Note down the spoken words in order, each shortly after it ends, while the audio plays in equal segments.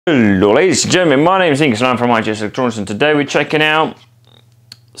Hello ladies and gentlemen, my name is Inks and I'm from IGS Electronics, and today we're checking out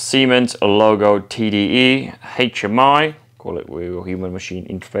Siemens LOGO TDE HMI, call it human machine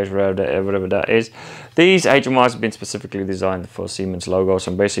interface, whatever that is. These HMIs have been specifically designed for Siemens logos,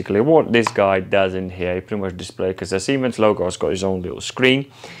 and basically what this guy does in here, he pretty much displays, because the Siemens logo has got his own little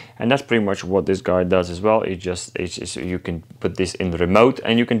screen, and that's pretty much what this guy does as well. You can put this in the remote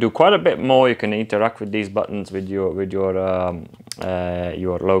and you can do quite a bit more. You can interact with these buttons with your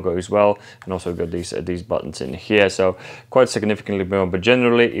logo as well, and also got these buttons in here, so quite significantly more. But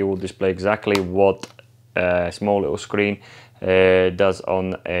generally it will display exactly what a small little screen does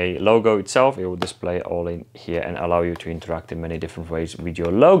on a logo itself. It will display all in here and allow you to interact in many different ways with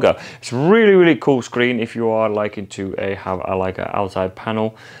your logo. It's really cool screen if you are liking to have like an outside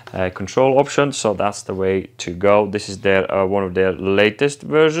panel control option. So that's the way to go. This is their one of their latest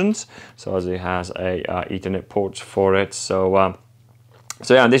versions, so as it has a Ethernet ports for it. So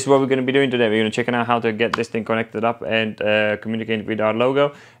yeah, this is what we're going to be doing today. We're going to check out how to get this thing connected up and communicate with our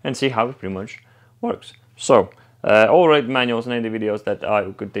logo and see how it pretty much works. So all right, manuals and any videos that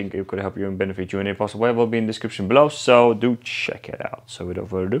I could think it could help you and benefit you in any possible way will be in the description below, so do check it out. So without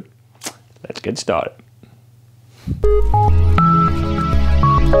further ado, let's get started.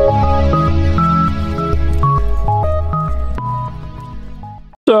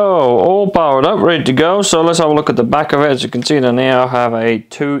 So all powered up, ready to go. So let's have a look at the back of it. As you can see down here, I have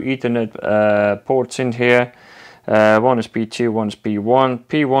two Ethernet ports in here. One is P2, one is P1.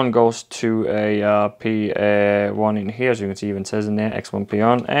 P1 goes to a P1 in here, as you can see, even says in there X1P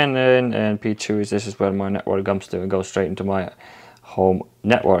on, and then P2 this is where my network comes to and goes straight into my home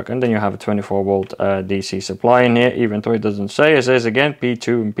network. And then you have a 24 volt DC supply in here, even though it doesn't say. It says again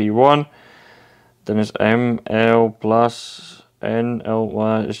P2 and P1. Then it's ML plus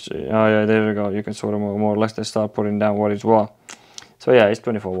NL1. Oh yeah, there we go. You can sort of more or less they start putting down what is what. So yeah, it's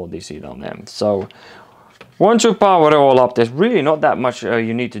 24 volt DC down there. So once you power it all up, there's really not that much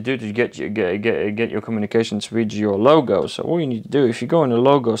you need to do to get your communications with your logo. So all you need to do, if you go in the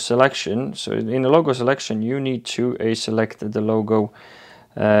logo selection, so in the logo selection you need to select the logo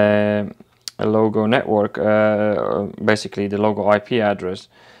logo network, basically the logo IP address.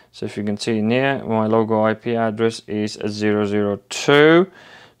 So if you can see in here, my logo IP address is 002.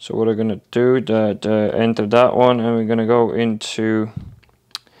 So what we're gonna do that enter that one, and we're gonna go into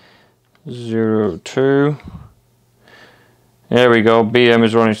 02. There we go. BM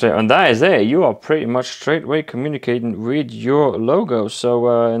is running straight, and that is it. You are pretty much straight away communicating with your logo. So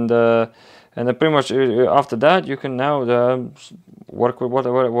and then pretty much after that you can now work with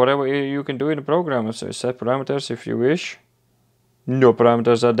whatever you can do in the program. So set parameters if you wish. No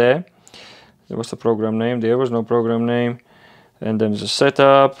parameters are there. There was the program name. There was no program name. And then there's a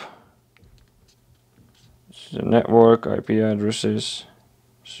setup. The network IP addresses.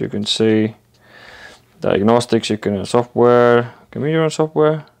 So you can see diagnostics, you can software. Can we run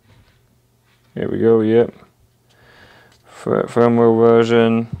software? Here we go, yep. Firmware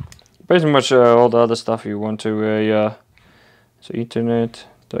version. Pretty much all the other stuff you want to. So Ethernet,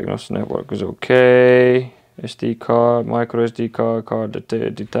 diagnostic network is okay. SD card, micro SD card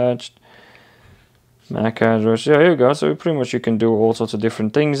detached. MAC address, yeah, here you go. So pretty much you can do all sorts of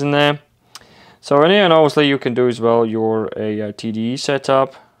different things in there. So in here, and obviously you can do as well your TDE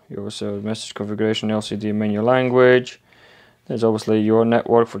setup, your message configuration, LCD menu language. There's obviously your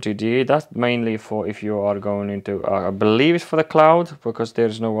network for TDE. That's mainly for if you are going into, I believe it's for the cloud, because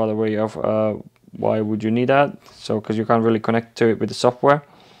there's no other way of, why would you need that? So, because you can't really connect to it with the software,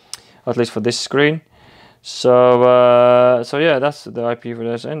 at least for this screen. So, so yeah, that's the IP for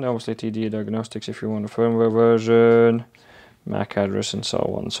this, and obviously TDE diagnostics if you want a firmware version, MAC address, and so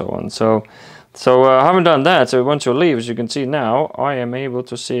on, so on. So I haven't done that. So once you leave, as you can see now, I am able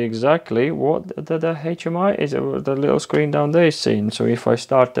to see exactly what the HMI is, the little screen down there is seeing. So if I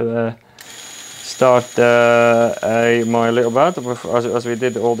start my little bit, as we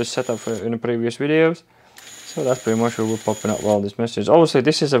did all this setup in the previous videos. So that's pretty much what we're popping up all these messages. Obviously,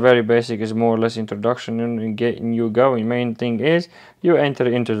 this is a very basic, is more or less introduction in getting you going. Main thing is you enter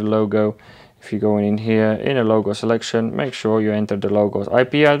into the logo. If you're going in here in a logo selection, make sure you enter the logo's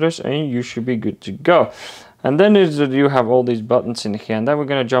IP address, and you should be good to go. And then you have all these buttons in here, and then we're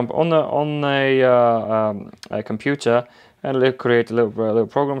going to jump on a computer and create a little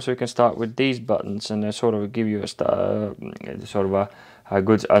program, so you can start with these buttons, and they sort of give you a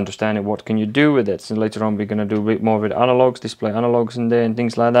good understanding what can you do with it. So later on we're going to do a bit more with analogs, display analogs in there and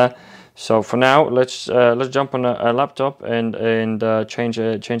things like that. So for now, let's jump on a laptop and change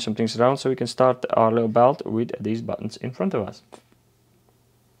some things around, so we can start our little belt with these buttons in front of us.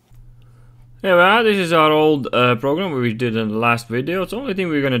 Yeah, well, this is our old program we did in the last video. The only thing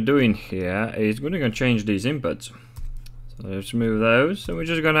we're gonna do in here is we're gonna change these inputs. So let's move those. And we're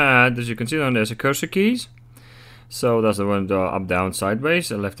just gonna add, as you can see down there's a cursor keys. So that's the one up, down, sideways,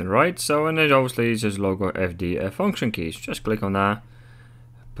 left and right. So and then obviously it's just logo FD function keys. Just click on that,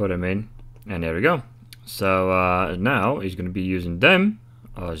 put them in, and there we go. So now he's gonna be using them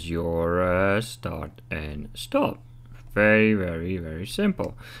as your start and stop. Very, very, very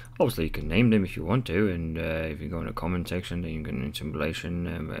simple. Obviously, you can name them if you want to, and if you go in the comment section, then you can in simulation.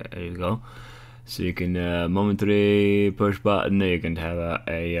 There you go. So you can momentary push button. You can have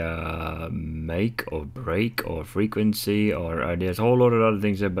a make or break or frequency, or there's a whole lot of other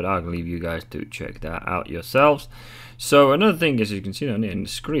things there. But I'll leave you guys to check that out yourselves. So another thing is, you can see on the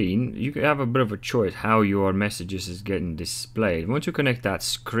screen, you can have a bit of a choice how your messages is getting displayed. Once you connect that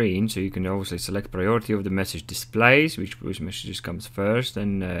screen, so you can obviously select priority of the message displays, which messages comes first,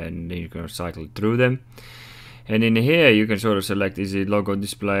 and then you can cycle through them. And in here you can sort of select, is it logo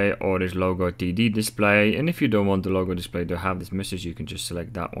display or is logo TD display, and if you don't want the logo display to have this message, you can just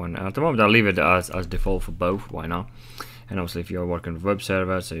select that one. At the moment I'll leave it as default for both, why not? And obviously if you're working with web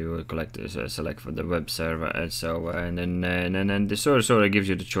server, so you will select for the web server, and so and then this sort of gives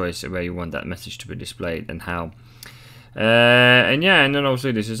you the choice where you want that message to be displayed and how. And yeah, and then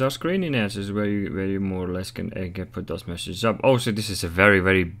also this is our screen in here. This is where you more or less can put those messages up. Also, this is a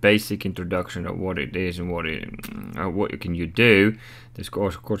very basic introduction of what it is and what can you do. There's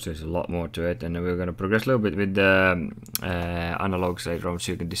of course there's a lot more to it, and then we're going to progress a little bit with the analogs later on,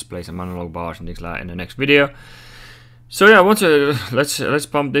 so you can display some analog bars and things like that in the next video. So yeah, let's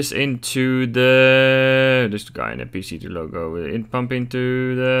pump this into this guy in the PCT logo. Pump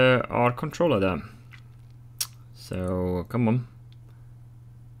into our controller there. So come on.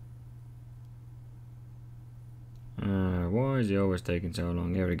 Why is he always taking so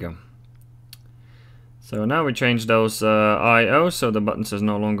long? Here we go. So now we change those I/O, so the button says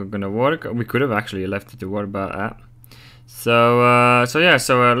no longer gonna work. We could have actually left it to work about that. So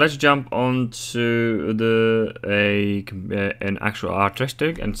let's jump onto an actual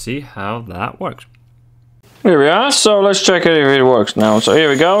artistic and see how that works. Here we are, so let's check if it works now. So here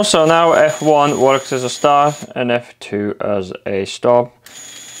we go, so now F1 works as a start and F2 as a stop.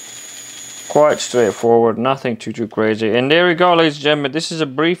 Quite straightforward, nothing too crazy. And there we go, ladies and gentlemen, this is a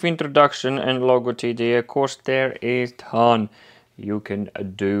brief introduction and Logo TDE. Of course, there is ton you can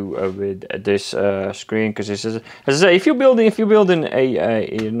do with this screen, because this is, as I say, if you're building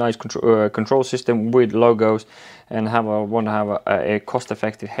a nice control system with logos and want to have a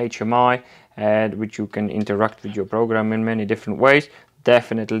cost-effective HMI, which you can interact with your program in many different ways,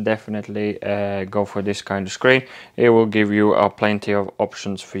 definitely go for this kind of screen. It will give you plenty of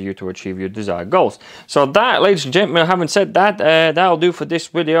options for you to achieve your desired goals. So that, ladies and gentlemen, having said that, that'll do for this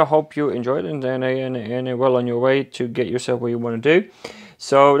video. Hope you enjoyed it and well on your way to get yourself what you want to do.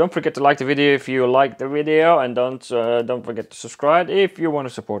 So don't forget to like the video if you like the video, and don't forget to subscribe if you want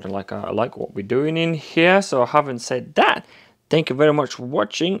to support and like what we're doing in here. So having said that, thank you very much for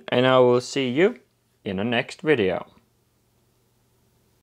watching, and I will see you in the next video.